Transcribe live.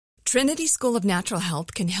Trinity School of Natural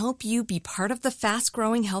Health can help you be part of the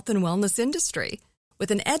fast-growing health and wellness industry.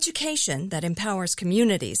 With an education that empowers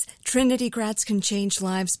communities, Trinity grads can change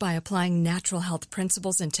lives by applying natural health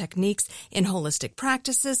principles and techniques in holistic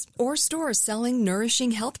practices or stores selling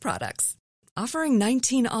nourishing health products. Offering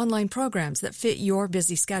 19 online programs that fit your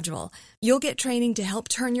busy schedule, you'll get training to help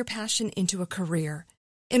turn your passion into a career.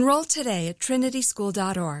 Enroll today at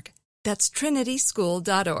trinityschool.org. That's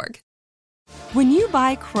trinityschool.org. When you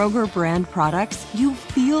buy Kroger brand products, you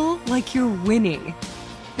feel like you're winning.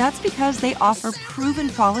 That's because they offer proven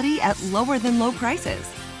quality at lower than low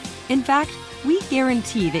prices. In fact, we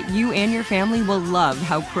guarantee that you and your family will love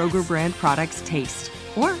how Kroger brand products taste,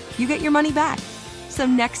 or you get your money back. So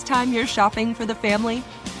next time you're shopping for the family,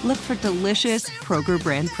 look for delicious Kroger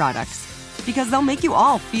brand products, because they'll make you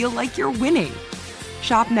all feel like you're winning.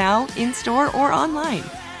 Shop now, in-store, or online.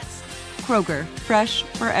 Kroger, fresh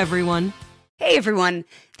for everyone. Hey everyone,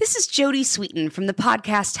 this is Jodie Sweetin from the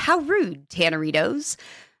podcast How Rude, Tanneritos.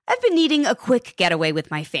 I've been needing a quick getaway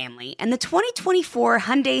with my family, and the 2024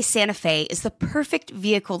 Hyundai Santa Fe is the perfect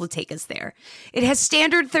vehicle to take us there. It has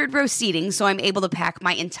standard third-row seating, so I'm able to pack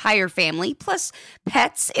my entire family, plus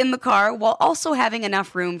pets, in the car, while also having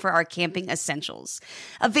enough room for our camping essentials.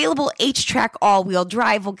 Available H-Track all-wheel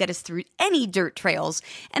drive will get us through any dirt trails,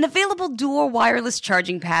 and available dual wireless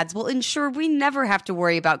charging pads will ensure we never have to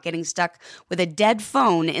worry about getting stuck with a dead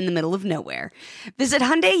phone in the middle of nowhere. Visit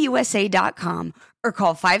HyundaiUSA.com or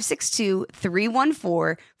call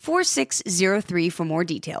 562-314-4603 for more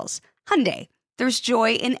details. Hyundai, there's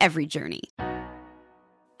joy in every journey.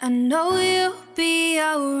 I know you'll be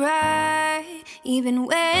alright, even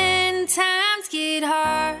when times get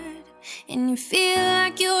hard, and you feel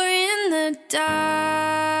like you're in the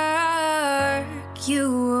dark.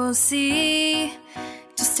 You will see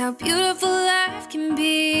just how beautiful life can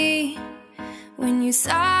be when you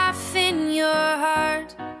soften your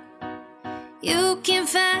heart. You can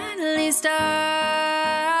finally start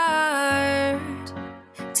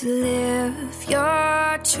to live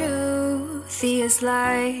your truthiest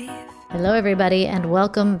life. Hello, everybody, and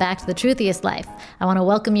welcome back to The Truthiest Life. I want to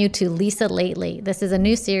welcome you to Lisa Lately. This is a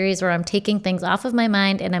new series where I'm taking things off of my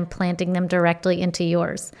mind and I'm planting them directly into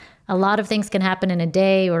yours. A lot of things can happen in a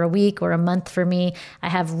day or a week or a month for me. I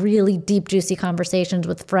have really deep, juicy conversations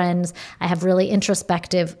with friends. I have really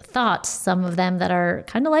introspective thoughts, some of them that are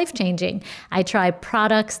kind of life-changing. I try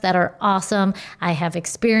products that are awesome. I have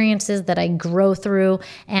experiences that I grow through,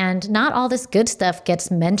 and not all this good stuff gets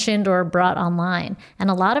mentioned or brought online. And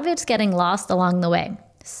a lot of it's getting lost along the way.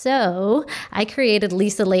 So I created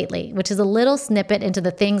Lisa Lately, which is a little snippet into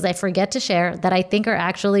the things I forget to share that I think are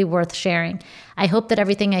actually worth sharing. I hope that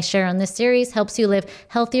everything I share on this series helps you live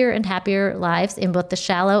healthier and happier lives in both the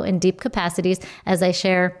shallow and deep capacities, as I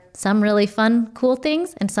share some really fun, cool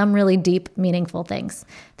things and some really deep, meaningful things.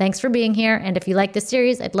 Thanks for being here. And if you like this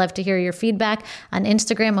series, I'd love to hear your feedback on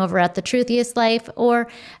Instagram over at The Truthiest Life, or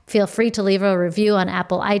feel free to leave a review on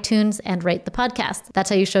Apple iTunes and rate the podcast. That's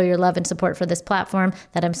how you show your love and support for this platform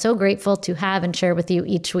that I'm so grateful to have and share with you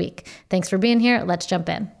each week. Thanks for being here. Let's jump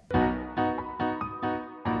in.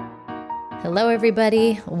 Hello,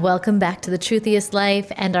 everybody. Welcome back to The Truthiest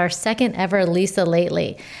Life and our second ever Lisa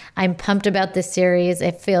Lately. I'm pumped about this series.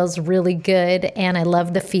 It feels really good, and I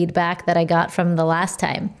love the feedback that I got from the last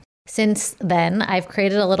time. Since then, I've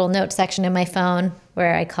created a little note section in my phone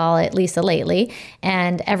where I call it Lisa Lately.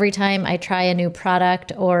 And every time I try a new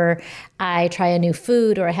product, or I try a new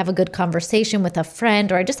food, or I have a good conversation with a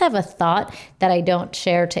friend, or I just have a thought that I don't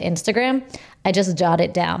share to Instagram, I just jot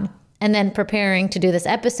it down. And then preparing to do this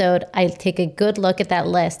episode, I take a good look at that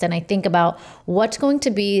list and I think about what's going to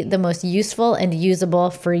be the most useful and usable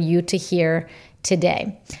for you to hear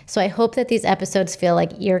today. So I hope that these episodes feel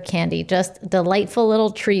like ear candy, just delightful little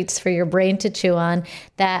treats for your brain to chew on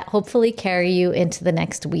that hopefully carry you into the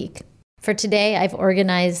next week. For today, I've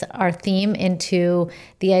organized our theme into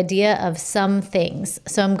the idea of some things.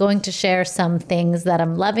 So I'm going to share some things that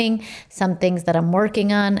I'm loving, some things that I'm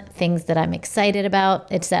working on, things that I'm excited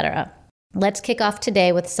about, etc. Let's kick off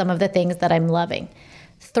today with some of the things that I'm loving.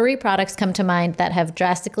 3 products come to mind that have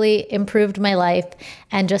drastically improved my life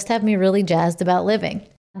and just have me really jazzed about living.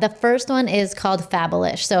 The first one is called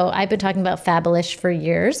Fabulish. So I've been talking about Fabulish for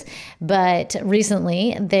years, but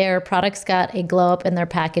recently their products got a glow up in their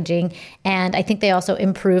packaging, and I think they also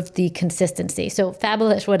improved the consistency. So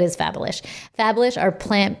Fabulish, what is Fabulish? Fabulish are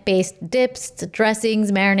plant-based dips,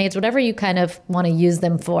 dressings, marinades, whatever you kind of want to use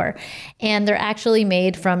them for. And they're actually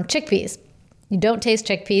made from chickpeas. You don't taste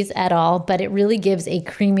chickpeas at all, but it really gives a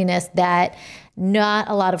creaminess that not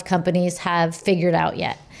a lot of companies have figured out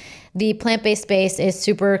yet. The plant-based space is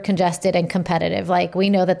super congested and competitive. Like, we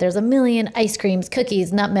know that there's a million ice creams,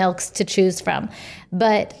 cookies, nut milks to choose from.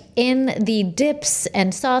 But in the dips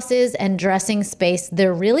and sauces and dressing space,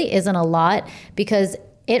 there really isn't a lot, because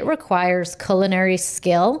it requires culinary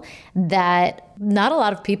skill that not a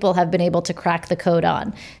lot of people have been able to crack the code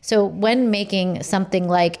on. So when making something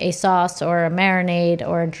like a sauce or a marinade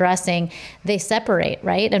or a dressing, they separate,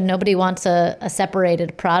 right? And nobody wants a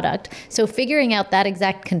separated product. So figuring out that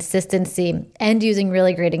exact consistency and using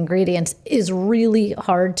really great ingredients is really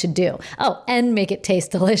hard to do. Oh, and make it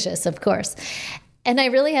taste delicious, of course. And I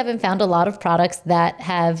really haven't found a lot of products that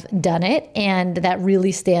have done it and that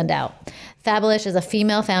really stand out. Fabolish is a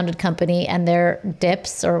female-founded company, and their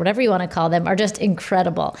dips, or whatever you want to call them, are just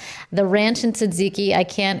incredible. The ranch and tzatziki I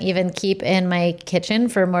can't even keep in my kitchen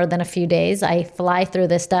for more than a few days. I fly through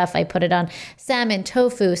this stuff. I put it on salmon,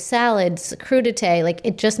 tofu, salads, crudité. Like,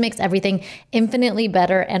 it just makes everything infinitely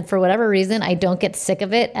better, and for whatever reason, I don't get sick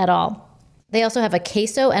of it at all. They also have a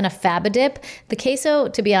queso and a faba dip. The queso,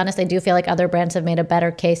 to be honest, I do feel like other brands have made a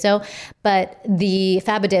better queso, but the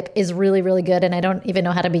faba dip is really, really good, and I don't even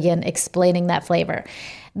know how to begin explaining that flavor.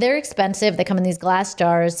 They're expensive. They come in these glass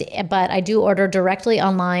jars, but I do order directly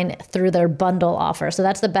online through their bundle offer. So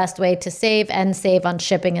that's the best way to save on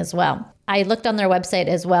shipping as well. I looked on their website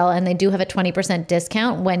as well, and they do have a 20%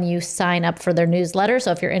 discount when you sign up for their newsletter.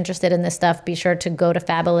 So if you're interested in this stuff, be sure to go to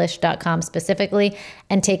fabolish.com specifically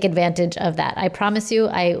and take advantage of that. I promise you,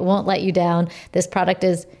 I won't let you down. This product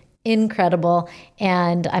is incredible,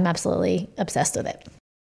 and I'm absolutely obsessed with it.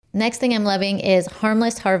 Next thing I'm loving is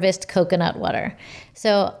Harmless Harvest coconut water.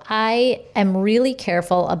 So I am really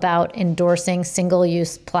careful about endorsing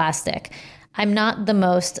single-use plastic. I'm not the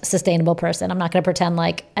most sustainable person. I'm not going to pretend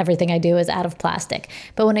like everything I do is out of plastic.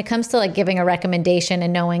 But when it comes to like giving a recommendation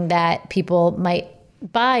and knowing that people might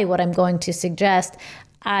buy what I'm going to suggest,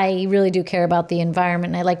 I really do care about the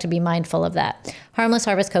environment, and I like to be mindful of that. Harmless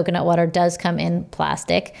Harvest coconut water does come in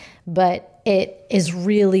plastic, but it is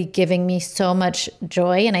really giving me so much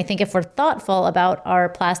joy. And I think if we're thoughtful about our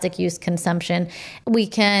plastic use consumption, we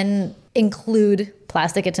can include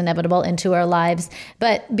plastic, it's inevitable, into our lives,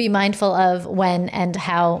 but be mindful of when and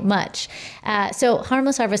how much. So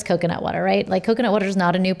Harmless Harvest coconut water, right? Like, coconut water is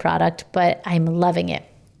not a new product, but I'm loving it.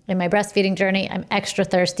 In my breastfeeding journey, I'm extra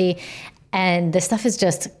thirsty. And this stuff is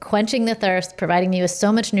just quenching the thirst, providing me with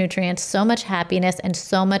so much nutrients, so much happiness, and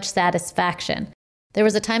so much satisfaction. There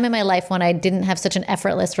was a time in my life when I didn't have such an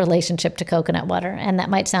effortless relationship to coconut water. And that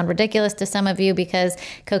might sound ridiculous to some of you, because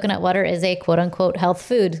coconut water is a quote unquote health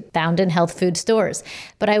food found in health food stores.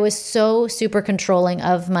 But I was so super controlling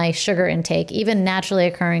of my sugar intake, even naturally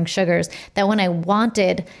occurring sugars, that when I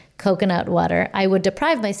wanted coconut water, I would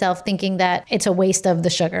deprive myself, thinking that it's a waste of the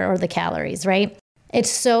sugar or the calories, right? It's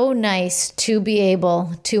so nice to be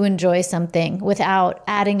able to enjoy something without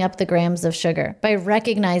adding up the grams of sugar, by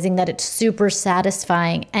recognizing that it's super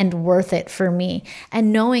satisfying and worth it for me,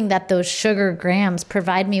 and knowing that those sugar grams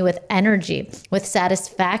provide me with energy, with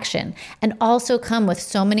satisfaction, and also come with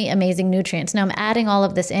so many amazing nutrients. Now, I'm adding all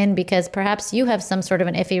of this in because perhaps you have some sort of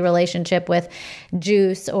an iffy relationship with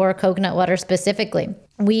juice or coconut water specifically.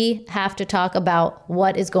 We have to talk about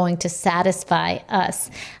what is going to satisfy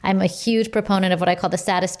us. I'm a huge proponent of what I call the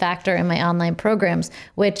Satisfactor in my online programs,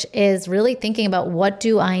 which is really thinking about what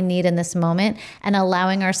do I need in this moment and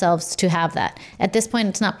allowing ourselves to have that. At this point,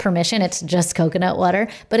 it's not permission, it's just coconut water.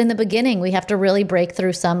 But in the beginning, we have to really break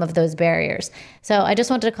through some of those barriers. So I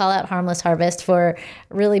just wanted to call out Harmless Harvest for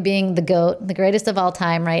really being the GOAT, the greatest of all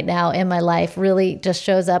time right now in my life. Really just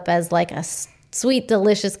shows up as like a sweet,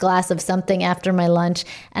 delicious glass of something after my lunch,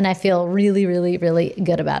 and I feel really, really, really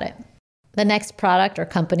good about it. The next product or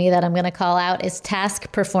company that I'm going to call out is Task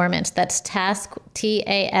Performance. That's Task,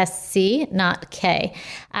 T-A-S-C, not K.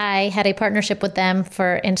 I had a partnership with them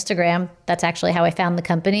for Instagram. That's actually how I found the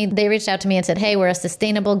company. They reached out to me and said, hey, we're a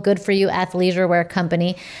sustainable, good-for-you athleisure wear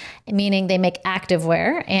company, meaning they make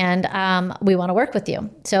activewear, and we want to work with you.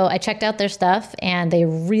 So I checked out their stuff, and they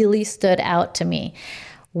really stood out to me.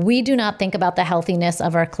 We do not think about the healthiness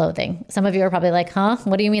of our clothing. Some of you are probably like, huh?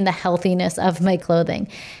 What do you mean the healthiness of my clothing?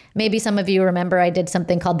 Maybe some of you remember I did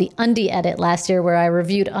something called the Undie Edit last year, where I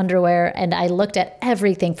reviewed underwear and I looked at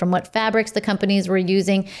everything from what fabrics the companies were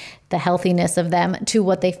using, the healthiness of them, to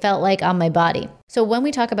what they felt like on my body. So when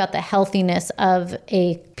we talk about the healthiness of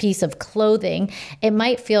a piece of clothing, it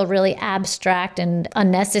might feel really abstract and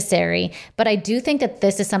unnecessary, but I do think that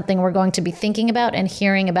this is something we're going to be thinking about and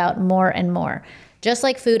hearing about more and more. Just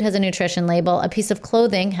like food has a nutrition label, a piece of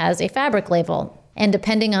clothing has a fabric label. and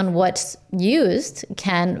depending on what's used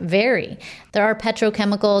can vary. There are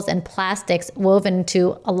petrochemicals and plastics woven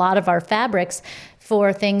into a lot of our fabrics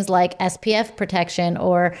for things like SPF protection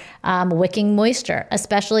or wicking moisture,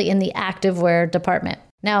 especially in the activewear department.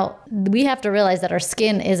 Now, we have to realize that our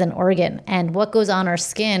skin is an organ, and what goes on our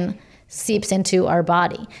skin seeps into our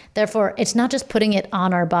body. Therefore, it's not just putting it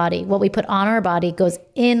on our body. What we put on our body goes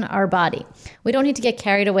in our body. We don't need to get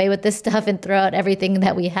carried away with this stuff and throw out everything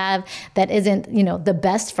that we have that isn't, the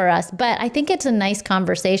best for us. But I think it's a nice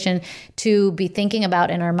conversation to be thinking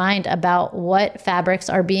about in our mind about what fabrics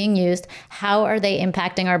are being used, how are they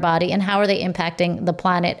impacting our body, and how are they impacting the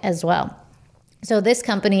planet as well. So this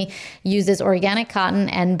company uses organic cotton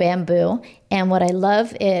and bamboo. And what I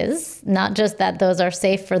love is not just that those are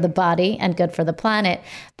safe for the body and good for the planet,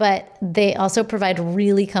 but they also provide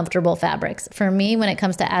really comfortable fabrics. For me, when it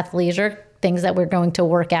comes to athleisure, things that we're going to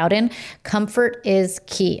work out in, comfort is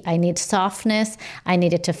key. I need softness. I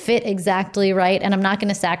need it to fit exactly right. And I'm not going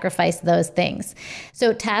to sacrifice those things.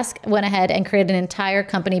 So Task went ahead and created an entire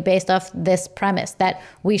company based off this premise that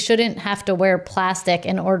we shouldn't have to wear plastic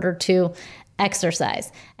in order to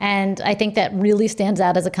exercise. And I think that really stands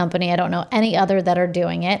out as a company. I don't know any other that are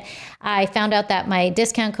doing it. I found out that my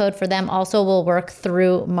discount code for them also will work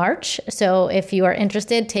through March. So if you are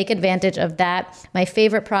interested, take advantage of that. My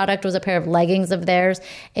favorite product was a pair of leggings of theirs.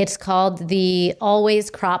 It's called the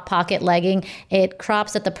Always Crop Pocket Legging. It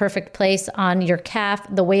crops at the perfect place on your calf.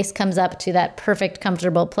 The waist comes up to that perfect,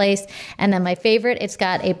 comfortable place. And then my favorite, it's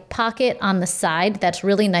got a pocket on the side that's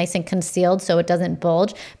really nice and concealed so it doesn't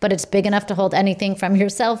bulge, but it's big enough to hold anything from your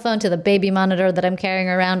cell phone to the baby monitor that I'm carrying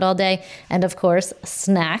around all day, and of course,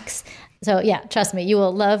 snacks. So yeah, trust me, you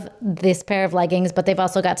will love this pair of leggings, but they've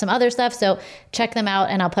also got some other stuff, so check them out,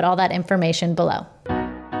 and I'll put all that information below.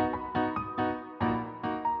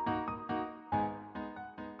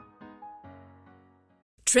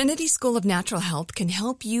 Trinity School of Natural Health can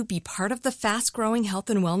help you be part of the fast-growing health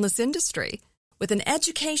and wellness industry. With an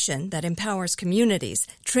education that empowers communities,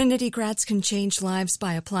 Trinity grads can change lives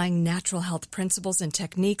by applying natural health principles and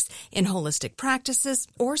techniques in holistic practices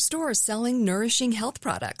or stores selling nourishing health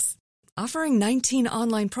products. Offering 19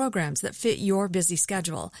 online programs that fit your busy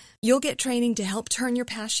schedule, you'll get training to help turn your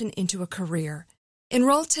passion into a career.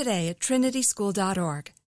 Enroll today at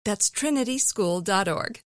trinityschool.org. That's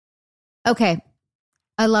trinityschool.org. Okay,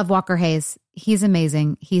 I love Walker Hayes. He's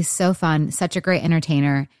amazing. He's so fun, such a great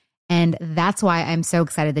entertainer. And that's why I'm so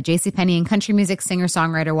excited that JCPenney and country music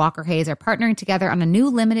singer-songwriter Walker Hayes are partnering together on a new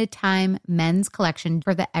limited-time men's collection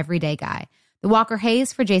for the everyday guy. The Walker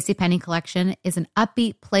Hayes for JCPenney collection is an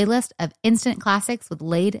upbeat playlist of instant classics with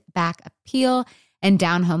laid-back appeal and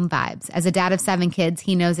down-home vibes. As a dad of 7 kids,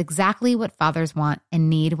 he knows exactly what fathers want and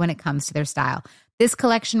need when it comes to their style. This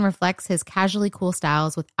collection reflects his casually cool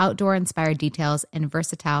styles with outdoor-inspired details and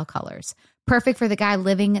versatile colors. Perfect for the guy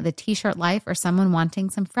living the t-shirt life or someone wanting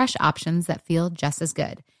some fresh options that feel just as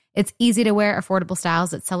good. It's easy to wear, affordable styles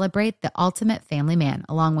that celebrate the ultimate family man,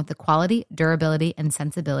 along with the quality, durability, and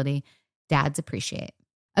sensibility dads appreciate.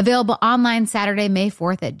 Available online Saturday, May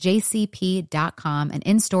 4th at jcp.com and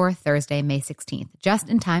in-store Thursday, May 16th, just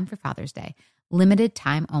in time for Father's Day. Limited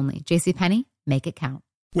time only. JCPenney, make it count.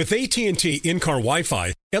 With AT&T in-car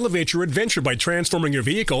Wi-Fi, elevate your adventure by transforming your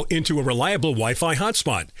vehicle into a reliable Wi-Fi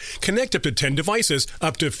hotspot. Connect up to 10 devices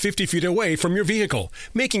up to 50 feet away from your vehicle,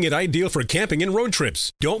 making it ideal for camping and road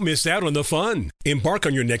trips. Don't miss out on the fun. Embark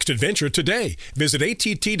on your next adventure today. Visit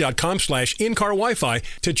att.com/in-car Wi-Fi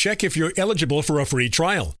to check if you're eligible for a free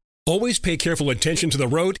trial. Always pay careful attention to the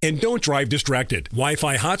road and don't drive distracted.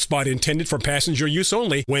 Wi-Fi hotspot intended for passenger use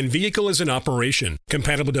only when vehicle is in operation.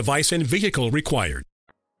 Compatible device and vehicle required.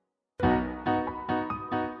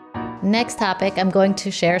 Next topic, I'm going to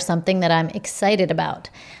share something that I'm excited about.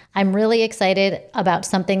 I'm really excited about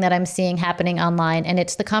something that I'm seeing happening online, and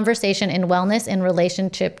it's the conversation in wellness in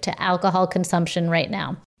relationship to alcohol consumption right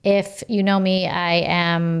now. If you know me, I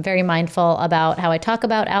am very mindful about how I talk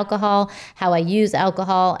about alcohol, how I use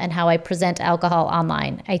alcohol, and how I present alcohol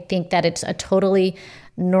online. I think that it's a totally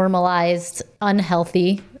normalized,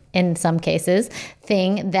 unhealthy, in some cases,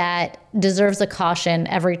 thing that deserves a caution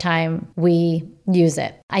every time we use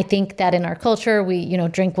it. I think that in our culture, we,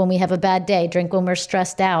 drink when we have a bad day, drink when we're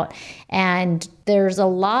stressed out. And there's a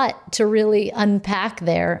lot to really unpack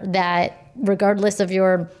there that regardless of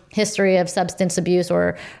your history of substance abuse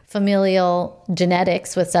or familial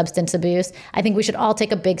genetics with substance abuse, I think we should all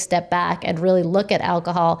take a big step back and really look at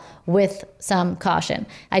alcohol with some caution.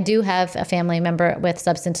 I do have a family member with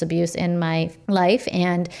substance abuse in my life,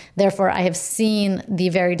 and therefore I have seen the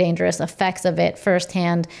very dangerous effects of it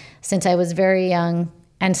firsthand since I was very young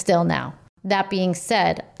and still now. That being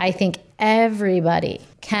said, I think everybody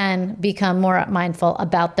can become more mindful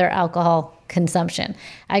about their alcohol consumption.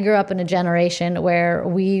 I grew up in a generation where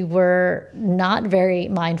we were not very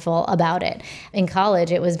mindful about it. In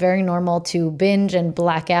college, it was very normal to binge and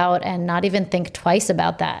black out and not even think twice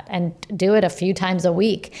about that and do it a few times a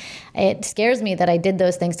week. It scares me that I did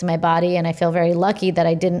those things to my body, and I feel very lucky that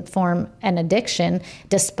I didn't form an addiction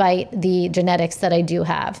despite the genetics that I do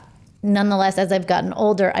have. Nonetheless, as I've gotten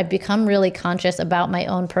older, I've become really conscious about my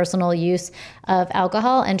own personal use of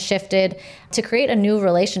alcohol and shifted to create a new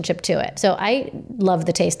relationship to it. So I love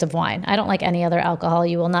the taste of wine. I don't like any other alcohol.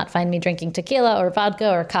 You will not find me drinking tequila or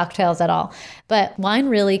vodka or cocktails at all. But wine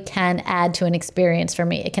really can add to an experience for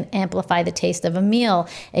me. It can amplify the taste of a meal.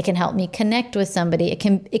 It can help me connect with somebody. It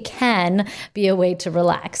can be a way to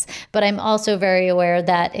relax. But I'm also very aware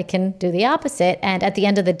that it can do the opposite. And at the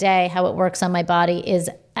end of the day, how it works on my body is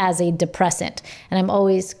as a depressant. And I'm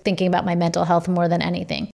always thinking about my mental health more than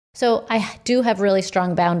anything. So I do have really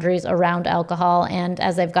strong boundaries around alcohol. And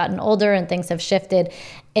as I've gotten older and things have shifted,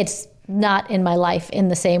 it's not in my life in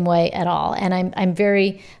the same way at all. And I'm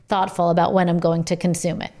very thoughtful about when I'm going to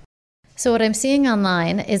consume it. So what I'm seeing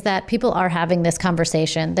online is that people are having this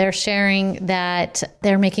conversation. They're sharing that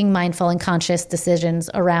they're making mindful and conscious decisions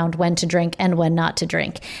around when to drink and when not to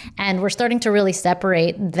drink. And we're starting to really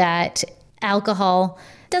separate that alcohol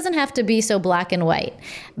doesn't have to be so black and white.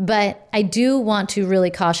 But I do want to really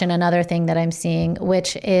caution another thing that I'm seeing,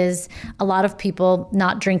 which is a lot of people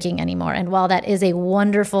not drinking anymore. And while that is a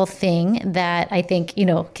wonderful thing that I think,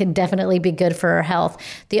 can definitely be good for our health,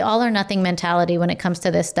 the all or nothing mentality when it comes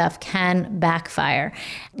to this stuff can backfire.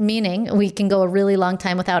 Meaning we can go a really long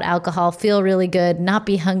time without alcohol, feel really good, not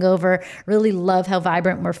be hungover, really love how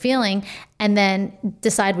vibrant we're feeling, and then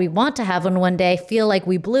decide we want to have one day, feel like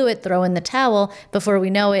we blew it, throw in the towel. Before we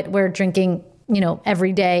know it, we're drinking,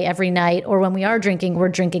 every day, every night, or when we are drinking, we're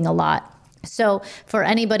drinking a lot. So for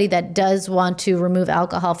anybody that does want to remove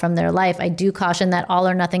alcohol from their life, I do caution that all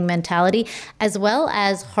or nothing mentality, as well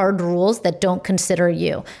as hard rules that don't consider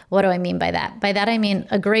you. What do I mean by that? By that, I mean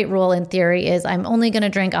a great rule in theory is I'm only going to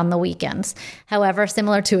drink on the weekends. However,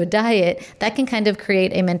 similar to a diet, that can kind of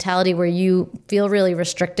create a mentality where you feel really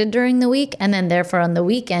restricted during the week. And then therefore on the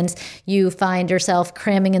weekends, you find yourself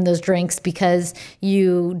cramming in those drinks because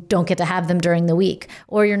you don't get to have them during the week.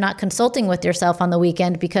 Or you're not consulting with yourself on the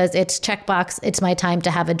weekend because it's checkbox. It's my time to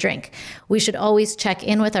have a drink. We should always check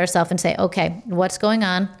in with ourselves and say, okay, what's going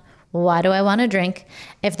on? Why do I want to drink?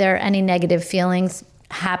 If there are any negative feelings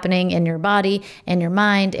happening in your body, in your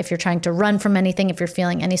mind, if you're trying to run from anything, if you're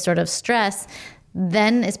feeling any sort of stress,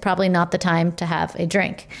 then it's probably not the time to have a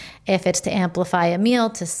drink. If it's to amplify a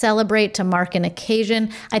meal, to celebrate, to mark an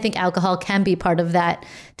occasion, I think alcohol can be part of that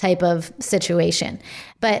type of situation.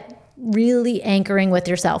 But really anchoring with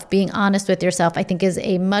yourself, being honest with yourself, I think is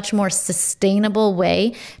a much more sustainable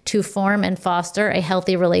way to form and foster a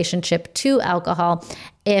healthy relationship to alcohol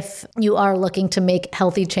if you are looking to make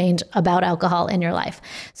healthy change about alcohol in your life.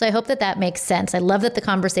 So I hope that makes sense. I love that the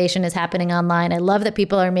conversation is happening online. I love that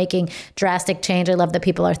people are making drastic change. I love that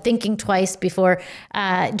people are thinking twice before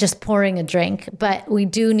just pouring a drink. But we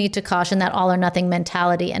do need to caution that all or nothing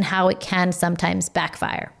mentality and how it can sometimes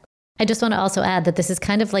backfire. I just want to also add that this is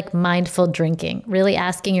kind of like mindful drinking, really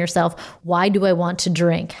asking yourself, why do I want to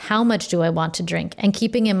drink? How much do I want to drink? And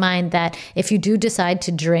keeping in mind that if you do decide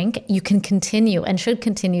to drink, you can continue and should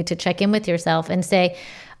continue to check in with yourself and say,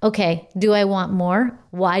 okay, do I want more?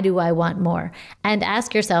 Why do I want more? And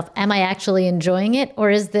ask yourself, am I actually enjoying it? Or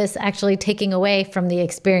is this actually taking away from the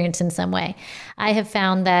experience in some way? I have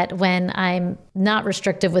found that when I'm not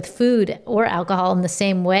restrictive with food or alcohol in the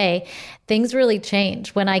same way, things really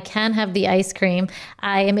change. When I can have the ice cream,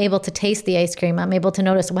 I am able to taste the ice cream. I'm able to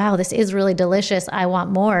notice, wow, this is really delicious. I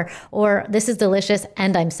want more. Or this is delicious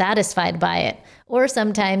and I'm satisfied by it. Or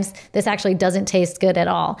sometimes this actually doesn't taste good at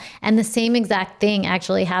all. And the same exact thing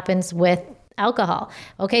actually happens with alcohol.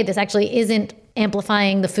 Okay, this actually isn't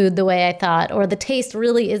amplifying the food the way I thought, or the taste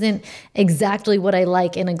really isn't exactly what I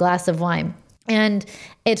like in a glass of wine. And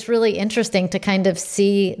it's really interesting to kind of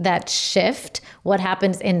see that shift, what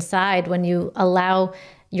happens inside when you allow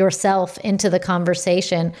yourself into the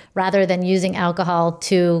conversation rather than using alcohol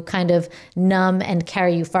to kind of numb and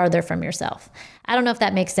carry you farther from yourself. I don't know if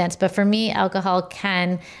that makes sense, but for me, alcohol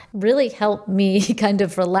can really help me kind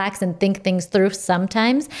of relax and think things through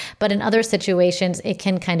sometimes. But in other situations, it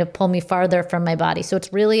can kind of pull me farther from my body. So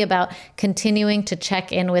it's really about continuing to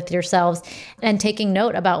check in with yourselves and taking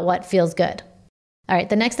note about what feels good. All right,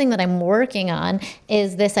 the next thing that I'm working on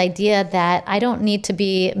is this idea that I don't need to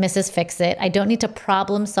be Mrs. Fix-It. I don't need to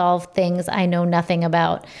problem solve things I know nothing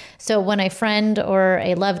about. So when a friend or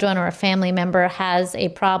a loved one or a family member has a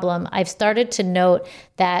problem, I've started to note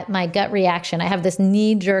that my gut reaction, I have this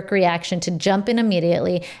knee-jerk reaction to jump in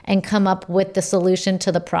immediately and come up with the solution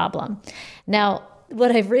to the problem. Now,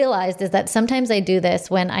 what I've realized is that sometimes I do this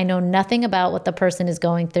when I know nothing about what the person is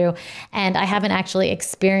going through and I haven't actually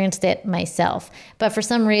experienced it myself. But for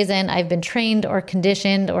some reason, I've been trained or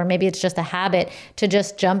conditioned, or maybe it's just a habit, to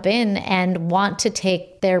just jump in and want to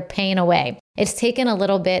take their pain away. It's taken a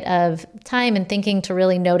little bit of time and thinking to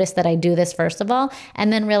really notice that I do this first of all,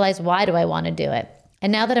 and then realize, why do I want to do it?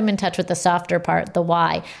 And now that I'm in touch with the softer part, the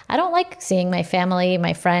why, I don't like seeing my family,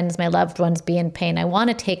 my friends, my loved ones be in pain. I want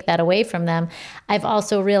to take that away from them. I've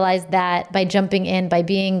also realized that by jumping in, by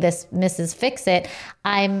being this Mrs. Fix-It,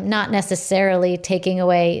 I'm not necessarily taking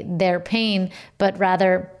away their pain, but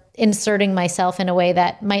rather inserting myself in a way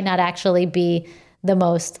that might not actually be the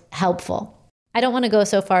most helpful. I don't want to go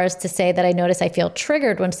so far as to say that I notice I feel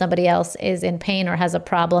triggered when somebody else is in pain or has a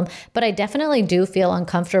problem, but I definitely do feel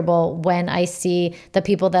uncomfortable when I see the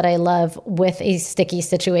people that I love with a sticky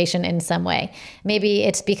situation in some way. Maybe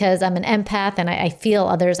it's because I'm an empath and I feel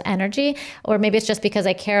others' energy, or maybe it's just because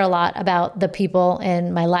I care a lot about the people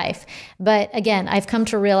in my life. But again, I've come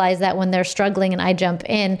to realize that when they're struggling and I jump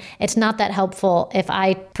in, it's not that helpful if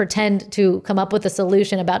I pretend to come up with a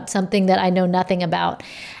solution about something that I know nothing about.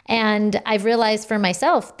 And I've realized for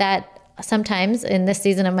myself that sometimes in this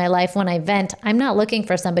season of my life, when I vent, I'm not looking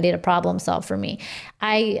for somebody to problem solve for me.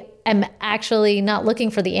 I am actually not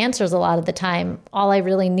looking for the answers a lot of the time. All I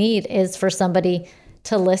really need is for somebody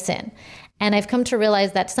to listen. And I've come to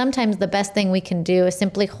realize that sometimes the best thing we can do is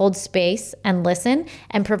simply hold space and listen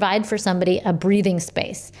and provide for somebody a breathing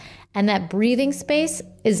space. And that breathing space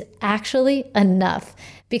is actually enough,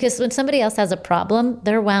 because when somebody else has a problem,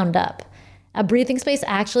 they're wound up. A breathing space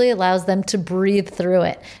actually allows them to breathe through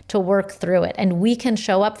it, to work through it. And we can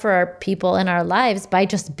show up for our people in our lives by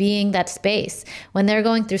just being that space. When they're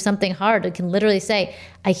going through something hard, we can literally say,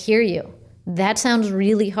 I hear you. That sounds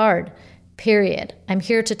really hard, period. I'm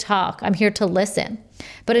here to talk. I'm here to listen.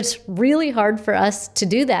 But it's really hard for us to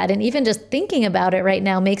do that. And even just thinking about it right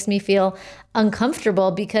now makes me feel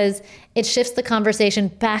uncomfortable, because it shifts the conversation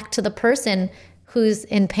back to the person who's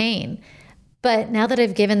in pain. But now that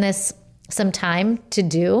I've given this some time to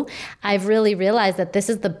do, I've really realized that this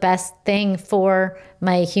is the best thing for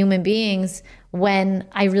my human beings when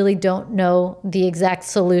I really don't know the exact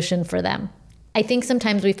solution for them. I think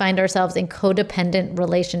sometimes we find ourselves in codependent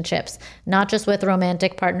relationships, not just with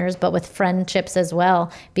romantic partners, but with friendships as well,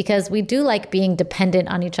 because we do like being dependent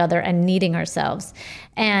on each other and needing ourselves.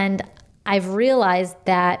 And I've realized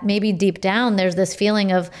that maybe deep down, there's this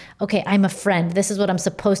feeling of, okay, I'm a friend. This is what I'm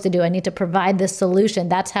supposed to do. I need to provide this solution.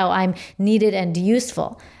 That's how I'm needed and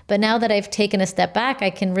useful. But now that I've taken a step back,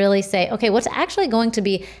 I can really say, okay, what's actually going to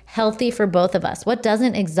be healthy for both of us? What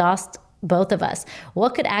doesn't exhaust both of us?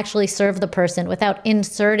 What could actually serve the person without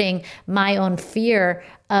inserting my own fear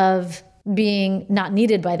of being not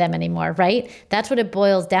needed by them anymore, right? That's what it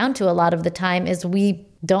boils down to a lot of the time, is we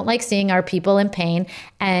don't like seeing our people in pain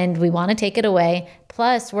and we want to take it away.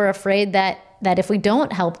 Plus, we're afraid that if we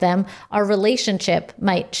don't help them, our relationship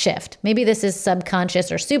might shift. Maybe this is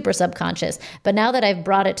subconscious or super subconscious, but now that I've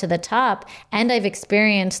brought it to the top and I've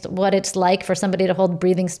experienced what it's like for somebody to hold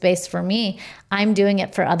breathing space for me, I'm doing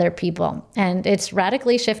it for other people. And it's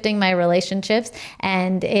radically shifting my relationships,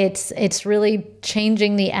 and it's really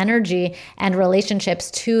changing the energy and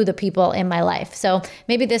relationships to the people in my life. So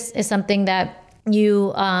maybe this is something that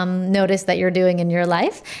you notice that you're doing in your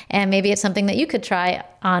life, and maybe it's something that you could try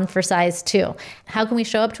on for size 2. How can we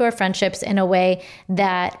show up to our friendships in a way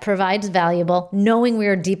that provides valuable, knowing we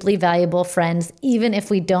are deeply valuable friends, even if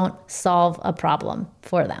we don't solve a problem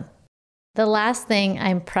for them? The last thing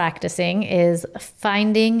I'm practicing is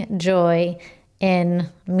finding joy in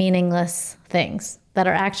meaningless things that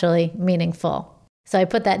are actually meaningful. So I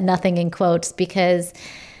put that nothing in quotes because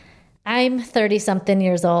I'm 30-something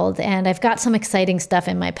years old, and I've got some exciting stuff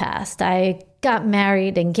in my past. I got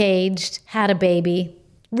married, engaged, had a baby,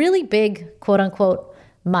 really big, quote-unquote,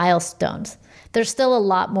 milestones. There's still a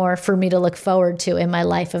lot more for me to look forward to in my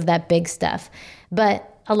life of that big stuff.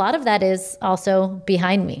 But a lot of that is also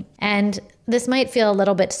behind me. And this might feel a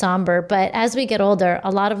little bit somber, but as we get older, a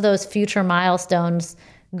lot of those future milestones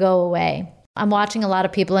go away. I'm watching a lot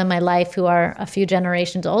of people in my life who are a few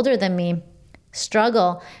generations older than me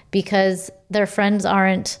struggle because their friends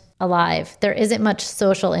aren't alive. There isn't much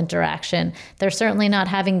social interaction. They're certainly not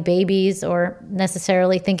having babies or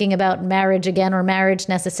necessarily thinking about marriage again, or marriage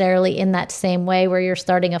necessarily in that same way where you're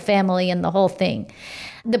starting a family and the whole thing.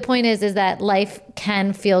 The point is that life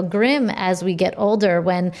can feel grim as we get older,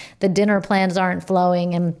 when the dinner plans aren't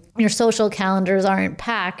flowing and your social calendars aren't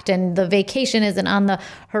packed and the vacation isn't on the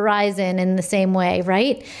horizon in the same way,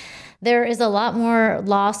 right? There is a lot more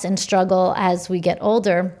loss and struggle as we get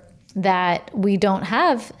older that we don't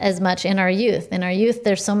have as much in our youth. In our youth,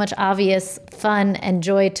 there's so much obvious fun and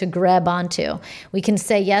joy to grab onto. We can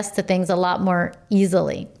say yes to things a lot more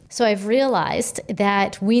easily. So I've realized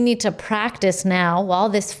that we need to practice now, while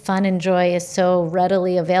this fun and joy is so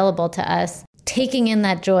readily available to us, taking in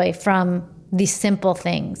that joy from these simple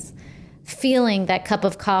things. Feeling that cup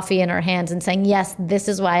of coffee in our hands and saying, yes, this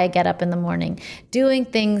is why I get up in the morning. Doing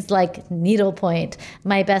things like needlepoint.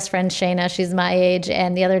 My best friend Shayna, she's my age,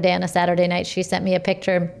 and the other day on a Saturday night, she sent me a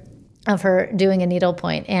picture of her doing a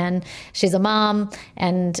needlepoint, and she's a mom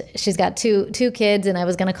and she's got two kids, and I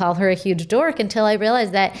was going to call her a huge dork until I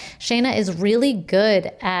realized that Shayna is really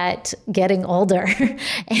good at getting older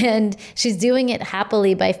and she's doing it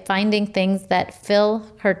happily by finding things that fill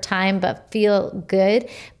her time but feel good,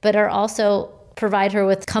 but are also provide her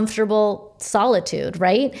with comfortable solitude,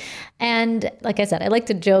 right? And like I said, I like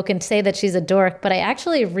to joke and say that she's a dork, but I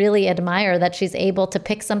actually really admire that she's able to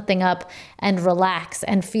pick something up and relax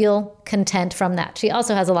and feel content from that. She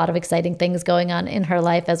also has a lot of exciting things going on in her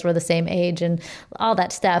life, as we're the same age and all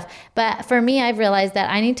that stuff. But for me, I've realized that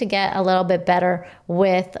I need to get a little bit better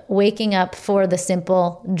with waking up for the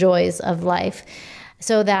simple joys of life,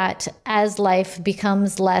 so that as life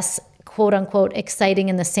becomes less quote unquote exciting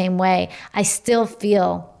in the same way, I still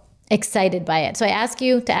feel excited by it. So I ask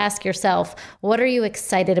you to ask yourself, what are you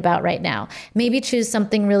excited about right now? Maybe choose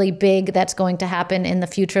something really big that's going to happen in the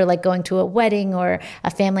future, like going to a wedding, or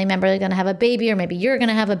a family member is going to have a baby, or maybe you're going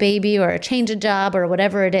to have a baby, or a change of job, or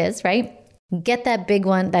whatever it is, right? Get that big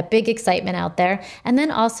one, that big excitement out there. And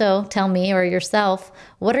then also tell me or yourself,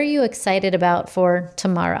 what are you excited about for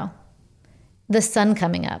tomorrow? The sun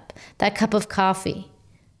coming up, that cup of coffee,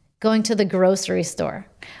 going to the grocery store,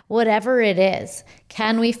 whatever it is.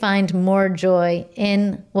 Can we find more joy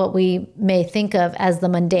in what we may think of as the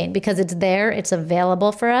mundane? Because it's there, it's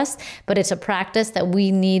available for us, but it's a practice that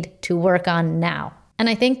we need to work on now. And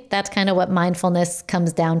I think that's kind of what mindfulness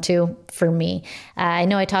comes down to for me. I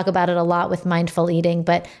know I talk about it a lot with mindful eating,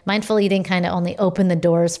 but mindful eating kind of only opened the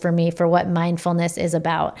doors for me for what mindfulness is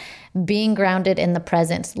about. Being grounded in the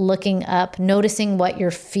present, looking up, noticing what you're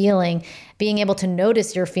feeling, being able to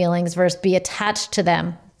notice your feelings versus be attached to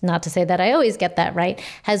them. Not to say that I always get that right,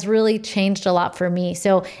 has really changed a lot for me.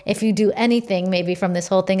 So if you do anything maybe from this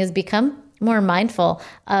whole thing, is become more mindful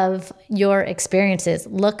of your experiences.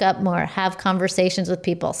 Look up more, have conversations with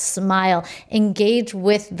people, smile, engage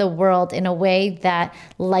with the world in a way that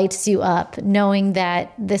lights you up, knowing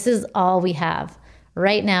that this is all we have.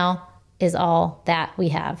 Right now is all that we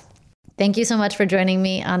have. Thank you so much for joining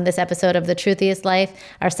me on this episode of The Truthiest Life,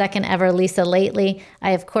 our second ever Lisa Lately.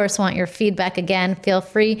 I, of course, want your feedback again. Feel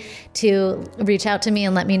free to reach out to me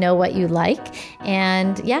and let me know what you like.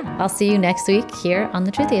 And yeah, I'll see you next week here on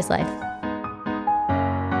The Truthiest Life.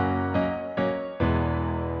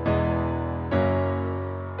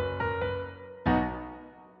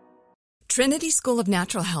 Trinity School of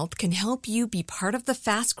Natural Health can help you be part of the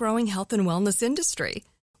fast-growing health and wellness industry.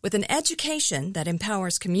 With an education that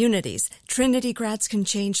empowers communities, Trinity grads can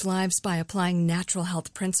change lives by applying natural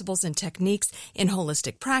health principles and techniques in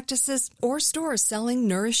holistic practices or stores selling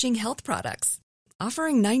nourishing health products.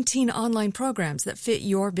 Offering 19 online programs that fit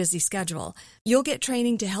your busy schedule, you'll get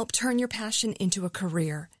training to help turn your passion into a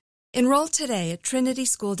career. Enroll today at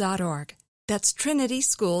trinityschool.org. That's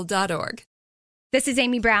trinityschool.org. This is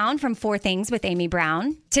Amy Brown from 4 Things with Amy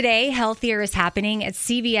Brown. Today, healthier is happening at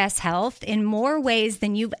CVS Health in more ways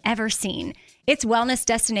than you've ever seen. It's wellness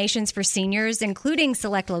destinations for seniors, including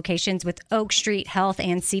select locations with Oak Street Health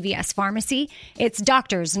and CVS Pharmacy. It's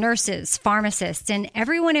doctors, nurses, pharmacists, and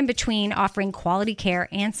everyone in between offering quality care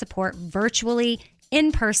and support virtually,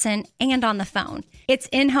 in person, and on the phone. It's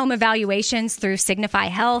in-home evaluations through Signify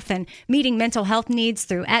Health and meeting mental health needs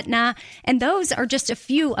through Aetna. And those are just a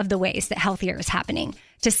few of the ways that healthier is happening.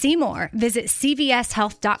 To see more, visit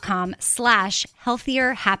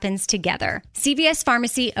cvshealth.com/healthier happens together. CVS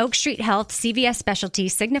Pharmacy, Oak Street Health, CVS Specialty,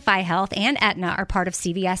 Signify Health, and Aetna are part of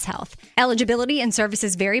CVS Health. Eligibility and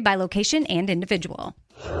services vary by location and individual.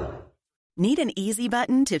 Need an easy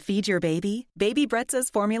button to feed your baby? Baby Bretz's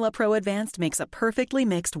Formula Pro Advanced makes a perfectly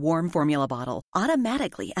mixed warm formula bottle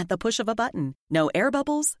automatically at the push of a button. No air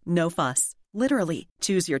bubbles, no fuss. Literally,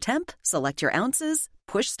 choose your temp, select your ounces,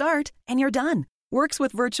 push start, and you're done. Works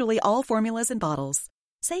with virtually all formulas and bottles.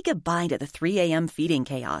 Say goodbye to the 3 a.m. feeding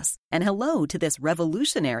chaos and hello to this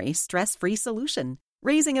revolutionary stress-free solution.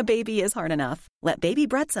 Raising a baby is hard enough. Let Baby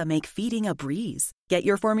Brezza make feeding a breeze. Get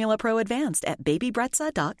your Formula Pro Advanced at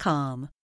babybrezza.com.